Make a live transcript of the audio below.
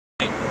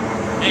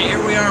Hey,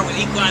 here we are with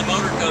Equine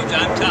Motor Coach.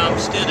 I'm Tom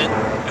Stinnett,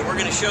 and we're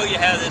going to show you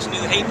how this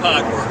new hay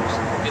pod works.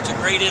 It's a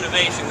great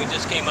innovation we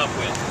just came up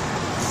with.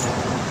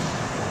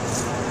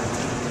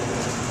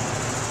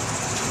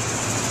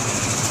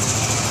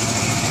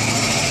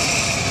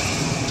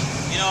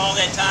 You know, all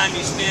that time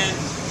you spend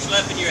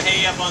schlepping your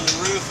hay up on the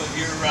roof of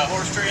your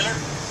horse trailer?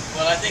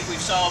 Well, I think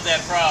we've solved that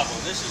problem.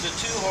 This is a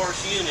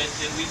 2-horse unit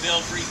that we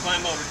built for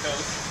Equine Motor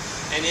Coach,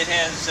 and it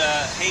has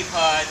hay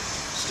pod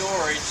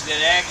storage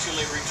that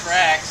actually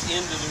retracts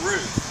into the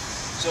roof.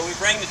 So we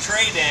bring the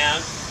tray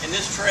down, and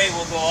this tray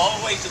will go all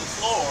the way to the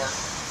floor,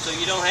 so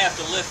you don't have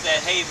to lift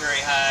that hay very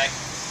high,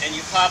 and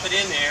you pop it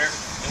in there,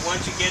 and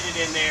once you get it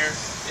in there,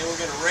 then we're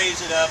going to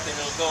raise it up, and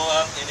it'll go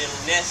up, and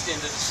it'll nest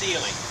into the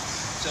ceiling.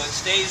 So it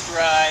stays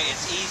dry,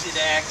 it's easy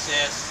to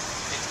access,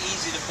 it's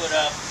easy to put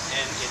up,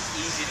 and it's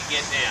easy to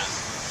get down.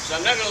 So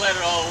I'm not going to let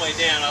it all the way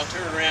down. I'll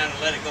turn around and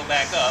let it go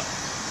back up,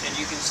 and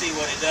you can see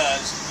what it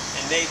does.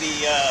 And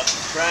maybe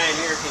Brian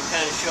here can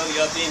kind of show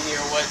you up in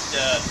here what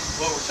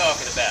we're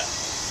talking about.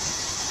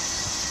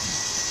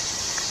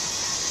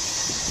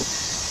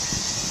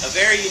 A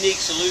very unique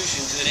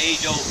solution to an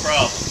age-old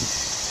problem.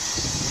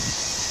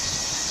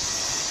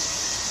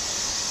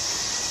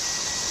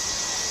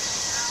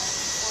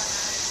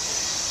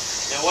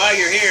 Now while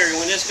you're here,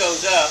 when this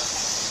goes up,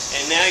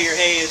 and now your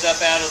hay is up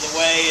out of the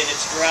way and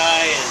it's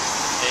dry and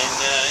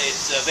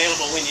it's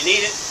available when you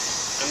need it,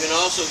 I'm going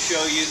to also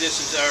show you, this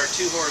is our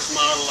 2-horse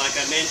model like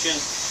I mentioned,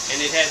 and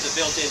it has a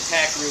built-in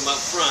tack room up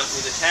front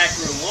with a tack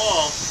room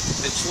wall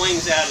that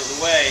swings out of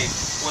the way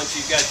once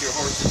you've got your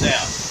horses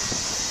out.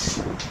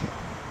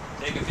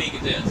 Take a peek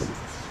at this.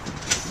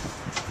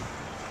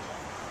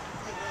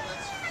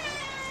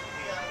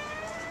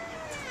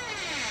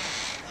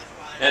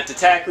 Now the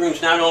tack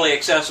room's not only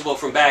accessible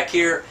from back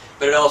here,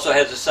 but it also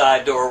has a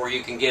side door where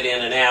you can get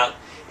in and out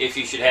if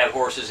you should have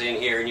horses in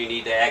here and you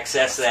need to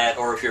access that,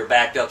 or if you're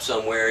backed up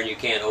somewhere and you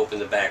can't open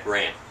the back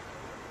ramp.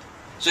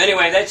 So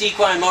anyway, that's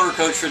Equine Motor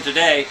Coach for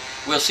today.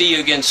 We'll see you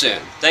again soon.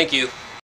 Thank you.